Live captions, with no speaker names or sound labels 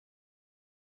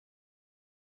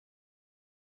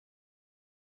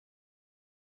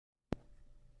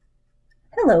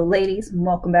Hello ladies, and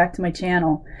welcome back to my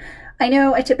channel. I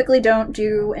know I typically don't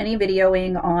do any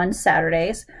videoing on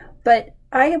Saturdays, but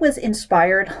I was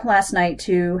inspired last night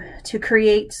to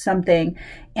create something,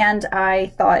 and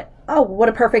I thought, oh, what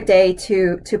a perfect day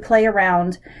to play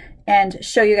around and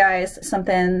show you guys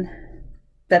something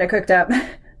that I cooked up.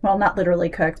 Well, not literally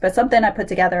cooked, but something I put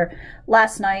together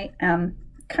last night.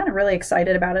 Kind of really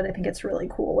excited about it. I think it's really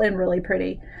cool and really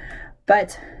pretty.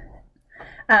 But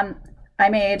I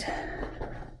made,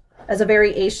 as a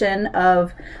variation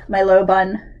of my low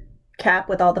bun cap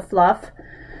with all the fluff,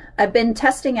 I've been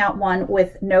testing out one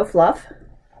with no fluff,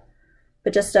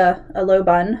 but just a low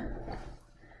bun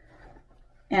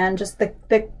and just the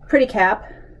pretty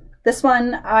cap. This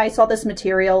one, I saw this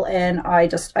material and I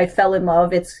fell in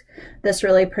love. It's this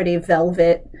really pretty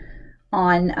velvet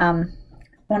on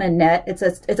a net. It's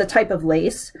a type of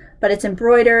lace, but it's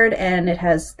embroidered and it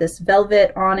has this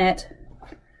velvet on it.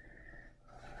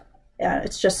 Yeah,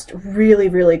 it's just really,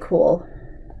 really cool.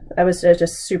 That was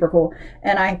just super cool.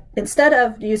 And instead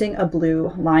of using a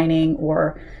blue lining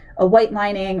or a white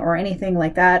lining or anything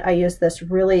like that, I used this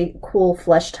really cool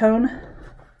flesh tone.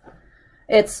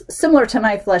 It's similar to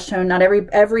my flesh tone. Not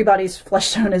everybody's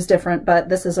flesh tone is different, but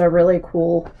this is a really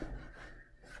cool.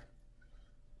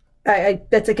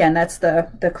 That's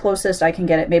the closest I can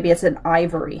get it. Maybe it's an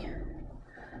ivory,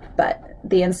 but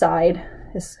the inside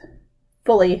is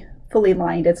fully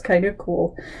lined. It's kind of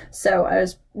cool. So I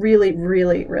was really,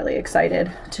 really, really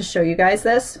excited to show you guys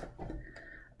this.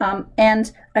 And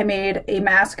I made a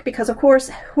mask because, of course,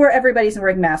 everybody's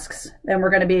wearing masks, and we're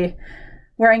going to be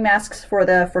wearing masks for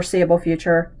the foreseeable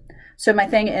future. So my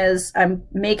thing is, I'm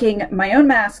making my own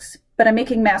masks, but I'm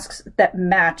making masks that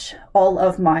match all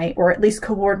of my, or at least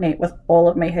coordinate with all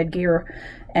of my headgear.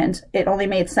 And it only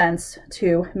made sense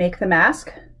to make the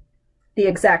mask the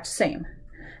exact same.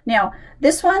 Now,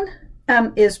 this one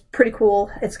is pretty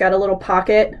cool. It's got a little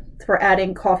pocket for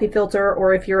adding coffee filter,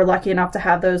 or if you're lucky enough to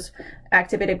have those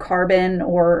activated carbon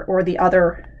or the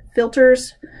other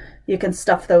filters, you can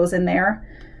stuff those in there.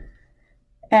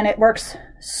 And it works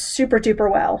super duper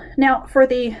well. Now, for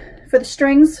the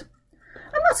strings,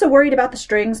 I'm not so worried about the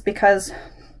strings because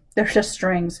they're just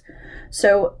strings.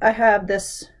 So I have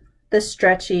this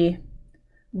stretchy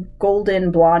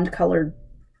golden blonde colored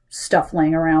stuff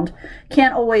laying around.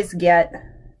 Can't always get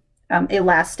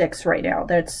elastics right now.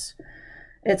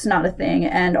 It's not a thing.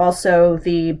 And also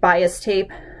the bias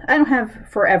tape. I don't have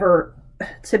forever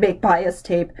to make bias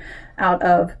tape out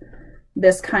of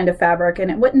this kind of fabric,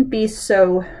 and it wouldn't be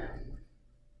so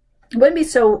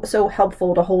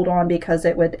helpful to hold on because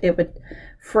it would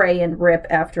fray and rip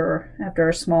after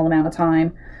a small amount of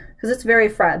time, because it's very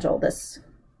fragile, this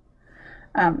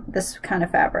kind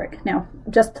of fabric. Now,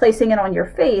 just placing it on your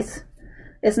face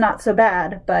is not so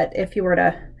bad, but if you were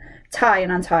to tie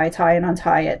and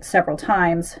untie it several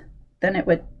times, then it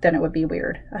would be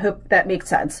weird. I hope that makes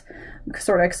sense. I'm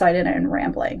sort of excited and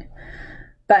rambling,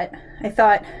 but I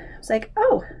was like,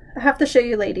 oh, I have to show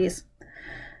you ladies.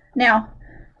 Now,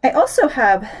 I also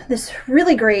have this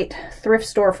really great thrift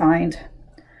store find.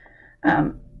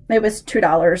 It was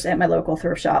 $2 at my local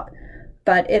thrift shop,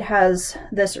 but it has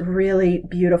this really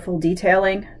beautiful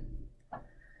detailing.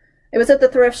 It was at the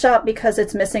thrift shop because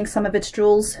it's missing some of its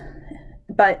jewels,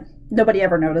 but nobody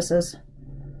ever notices.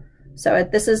 So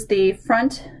this is the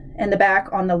front and the back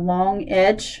on the long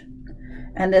edge,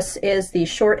 and this is the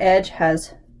short edge,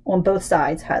 on both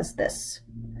sides has this.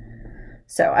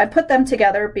 So I put them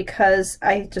together because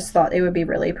I just thought it would be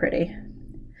really pretty.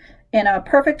 In a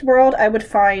perfect world, I would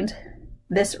find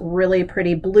this really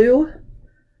pretty blue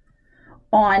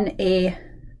on a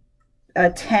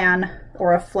tan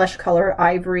or a flesh color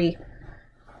ivory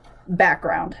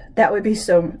background. That would be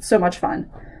so much fun.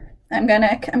 I'm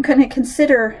gonna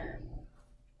consider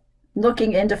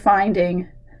looking into finding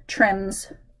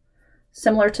trims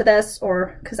similar to this,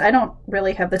 or because I don't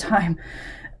really have the time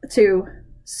to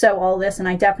sew all this, and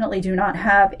I definitely do not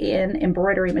have an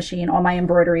embroidery machine. All my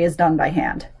embroidery is done by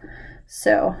hand.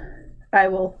 So I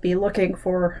will be looking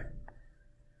for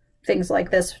things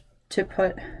like this to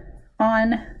put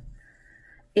on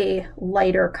a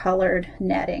lighter colored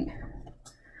netting.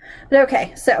 But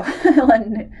okay, so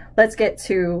let's get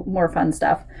to more fun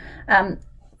stuff.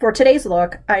 For today's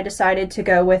look, I decided to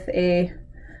go with a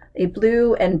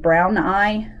blue and brown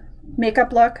eye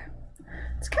makeup look.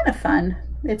 It's kind of fun.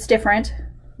 It's different,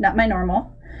 not my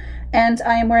normal. And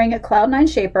I am wearing a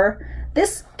Cloud9 shaper.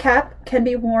 This cap can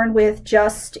be worn with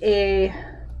just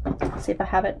let's see if I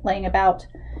have it laying about.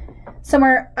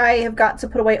 Somewhere I have got to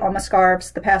put away all my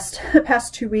scarves. The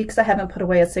past 2 weeks I haven't put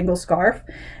away a single scarf,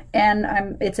 and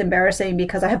it's embarrassing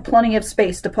because I have plenty of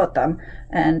space to put them,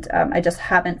 and I just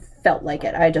haven't felt like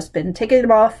it. I've just been taking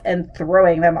them off and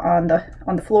throwing them on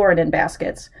the floor and in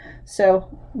baskets.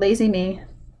 So lazy me.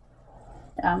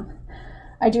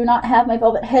 I do not have my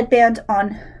velvet headband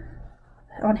on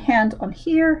hand on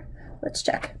here. Let's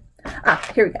check.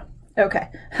 Ah, here we go. Okay,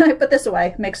 I put this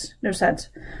away. Makes no sense.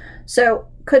 So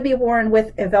could be worn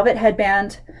with a velvet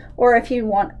headband, or if you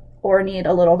want or need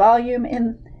a little volume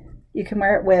in, you can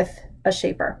wear it with a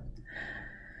shaper.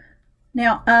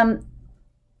 Now, I'm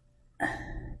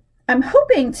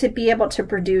hoping to be able to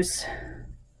produce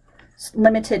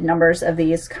limited numbers of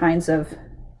these kinds of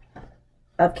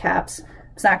caps.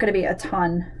 It's not going to be a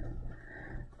ton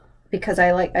because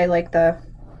I like the,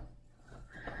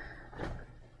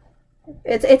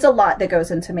 it's a lot that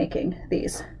goes into making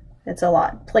these. It's a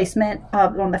lot. Placement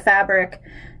on the fabric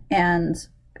and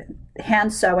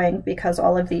hand sewing, because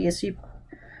all of these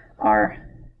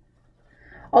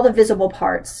all the visible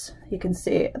parts, you can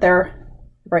see they're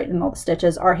right in all the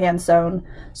stitches, are hand sewn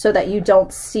so that you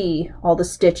don't see all the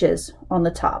stitches on the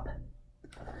top.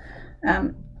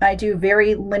 I do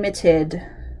very limited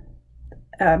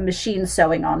machine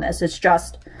sewing on this. It's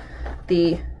just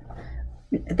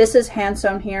this is hand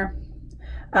sewn here.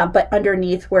 But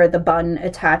underneath where the bun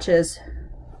attaches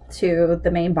to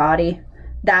the main body,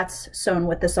 that's sewn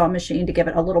with the sewing machine to give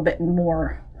it a little bit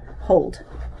more hold.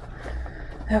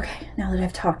 Okay, now that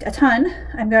I've talked a ton,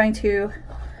 I'm going to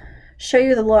show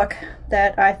you the look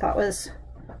that I thought was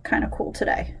kind of cool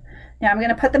today. Now I'm going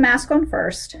to put the mask on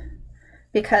first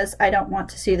because I don't want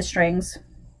to see the strings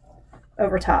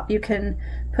over top. You can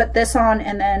put this on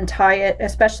and then tie it,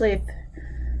 especially if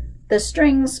the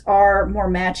strings are more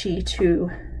matchy to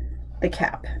the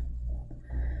cap.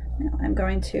 Now I'm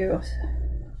going to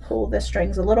pull the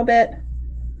strings a little bit,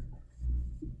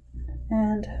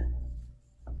 and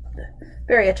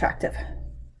very attractive.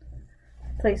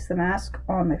 Place the mask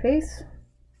on my face,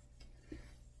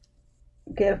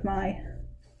 give my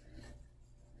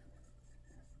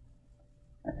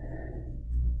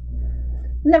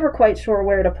never quite sure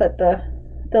where to put the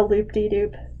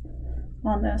loop-de-doop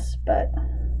on this, but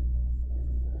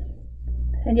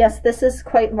and yes, this is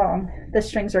quite long. The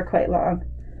strings are quite long.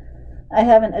 I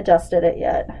haven't adjusted it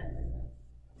yet.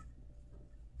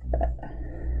 But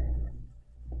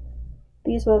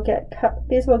these will get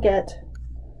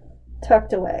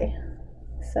tucked away.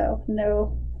 So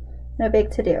no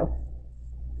big to do.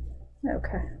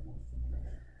 Okay.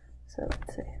 So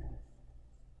let's see.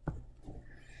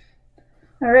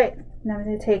 All right, now I'm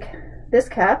going to take this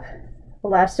cap.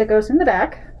 Elastic goes in the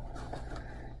back.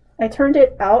 I turned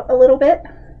it out a little bit,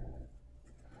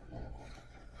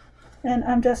 and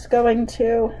I'm just going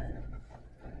to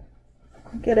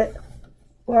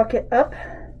walk it up.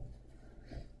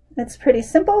 It's pretty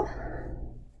simple.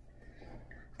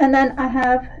 And then I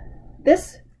have,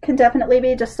 this can definitely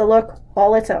be just a look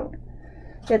all its own.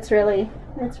 It's really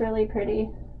pretty.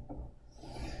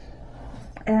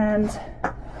 And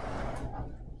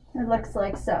it looks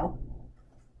like so.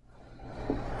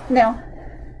 Now,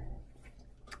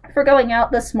 for going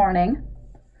out this morning,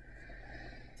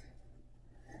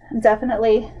 I'm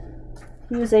definitely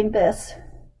using this.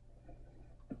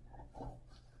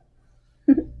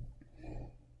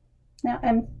 Now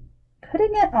I'm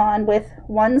putting it on with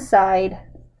one side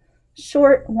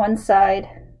short, one side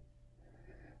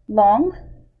long.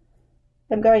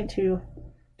 I'm going to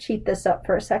cheat this up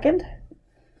for a second.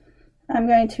 I'm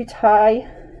going to tie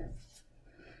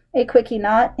a quickie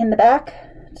knot in the back.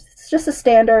 It's just a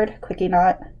standard quickie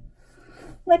knot,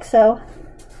 like so.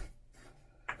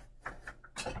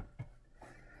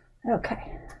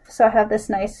 Okay, so I have this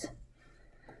nice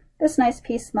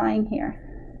piece lying here.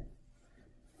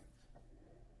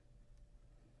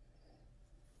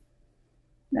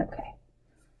 Okay.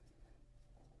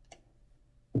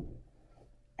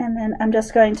 And then I'm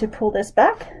just going to pull this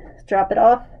back, drop it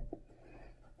off.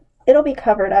 It'll be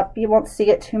covered up. You won't see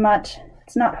it too much.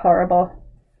 It's not horrible.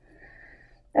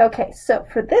 Okay, so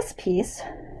for this piece,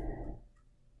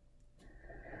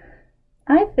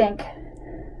 I think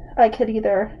I could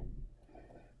either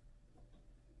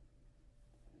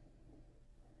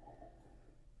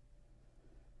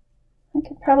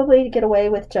probably get away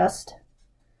with just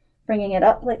bringing it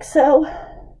up like so,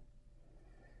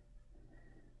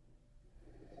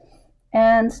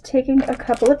 and taking a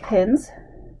couple of pins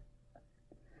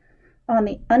on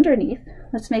the underneath.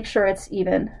 Let's make sure it's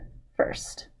even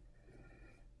first.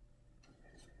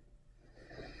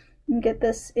 And get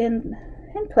this in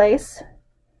place.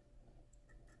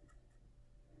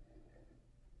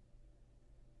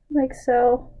 like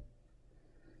so.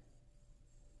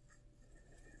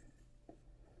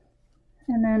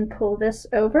 And then pull this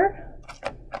over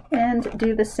and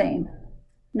do the same.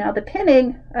 Now the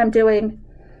pinning I'm doing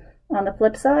on the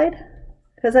flip side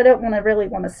because I don't really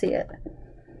want to see it.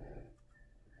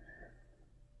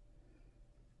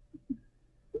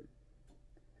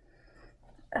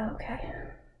 Okay,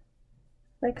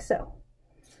 like so.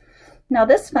 Now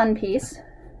this fun piece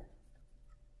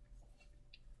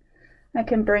I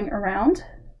can bring around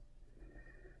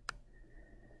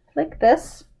like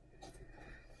this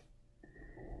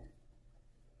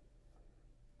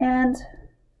and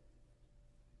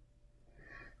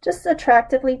just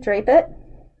attractively drape it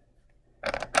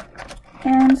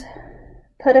and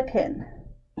put a pin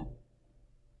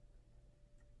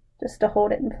just to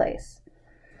hold it in place,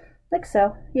 like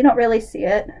so. You don't really see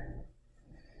it.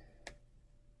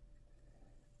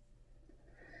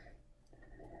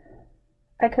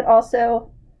 I could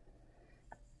also,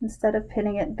 instead of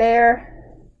pinning it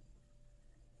there,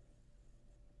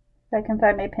 if I can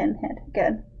find my pin head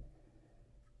again.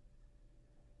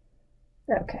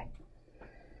 Okay.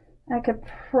 I could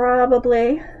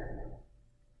probably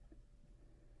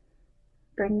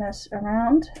bring this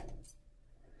around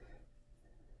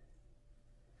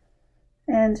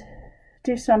and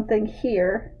do something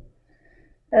here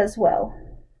as well.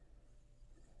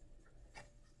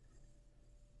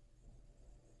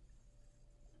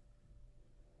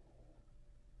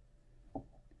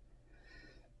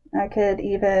 I could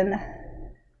even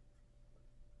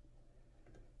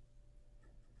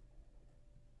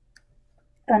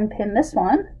unpin this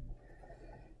one,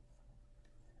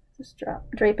 just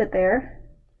drape it there,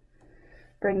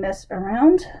 bring this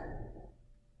around,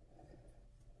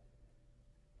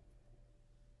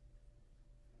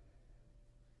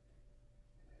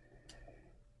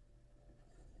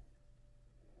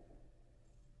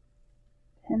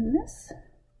 pin this,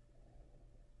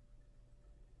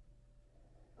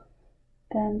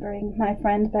 then bring my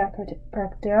friend back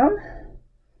down.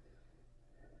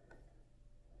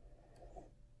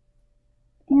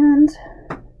 And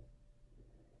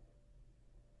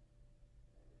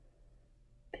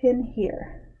pin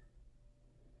here.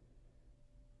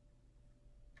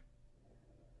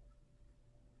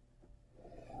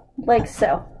 Like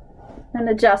so. And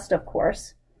adjust, of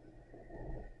course.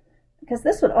 Because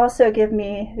this would also give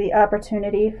me the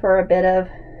opportunity for a bit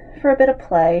of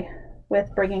play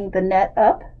with bringing the net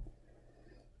up.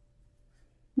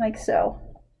 Like so.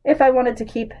 If I wanted to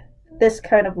keep this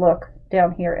kind of look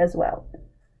down here as well.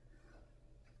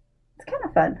 It's kind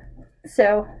of fun.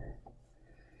 So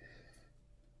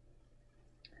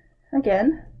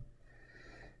again,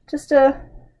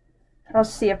 I'll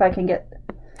see if I can get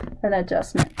an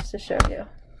adjustment to show you.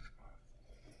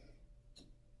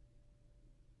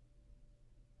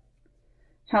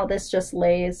 How this just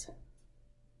lays.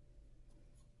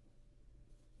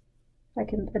 I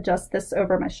can adjust this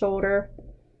over my shoulder.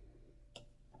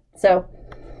 So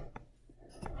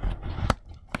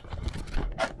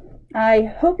I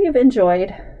hope you've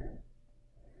enjoyed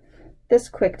this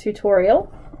quick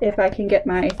tutorial. If I can get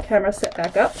my camera set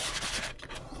back up,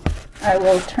 I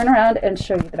will turn around and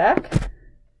show you the back.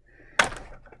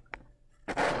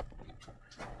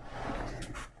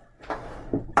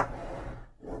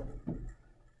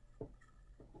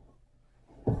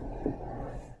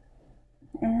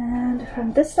 And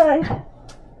from this side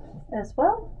as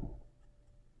well.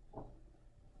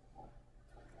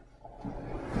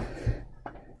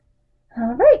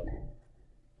 All right.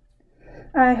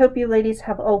 I hope you ladies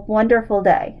have a wonderful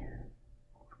day.